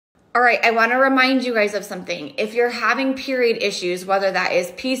All right, I want to remind you guys of something. If you're having period issues, whether that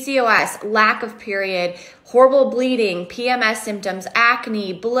is PCOS, lack of period, horrible bleeding, PMS symptoms,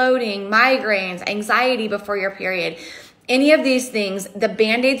 acne, bloating, migraines, anxiety before your period, any of these things, the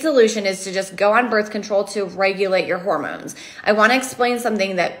Band-Aid solution is to just go on birth control to regulate your hormones. I want to explain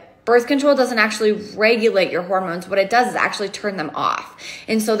something that birth control doesn't actually regulate your hormones. What it does is actually turn them off.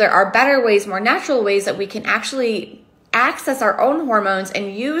 And so there are better ways, more natural ways that we can actually access our own hormones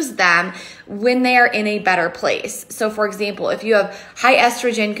and use them when they are in a better place. So for example, if you have high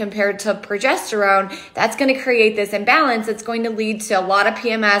estrogen compared to progesterone, that's going to create this imbalance. It's going to lead to a lot of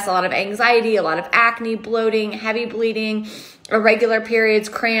PMS, a lot of anxiety, a lot of acne, bloating, heavy bleeding, irregular periods,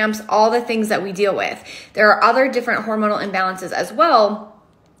 cramps, all the things that we deal with. There are other different hormonal imbalances as well,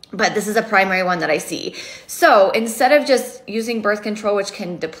 but this is a primary one that I see. So instead of just using birth control, which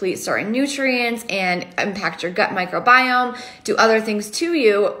can deplete certain nutrients and impact your gut microbiome, do other things to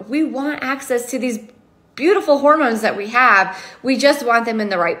you, we want access to these beautiful hormones that we have. We just want them in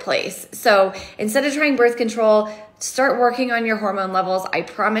the right place. So instead of trying birth control, start working on your hormone levels. I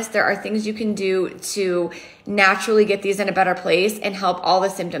promise there are things you can do to naturally get these in a better place and help all the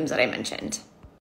symptoms that I mentioned.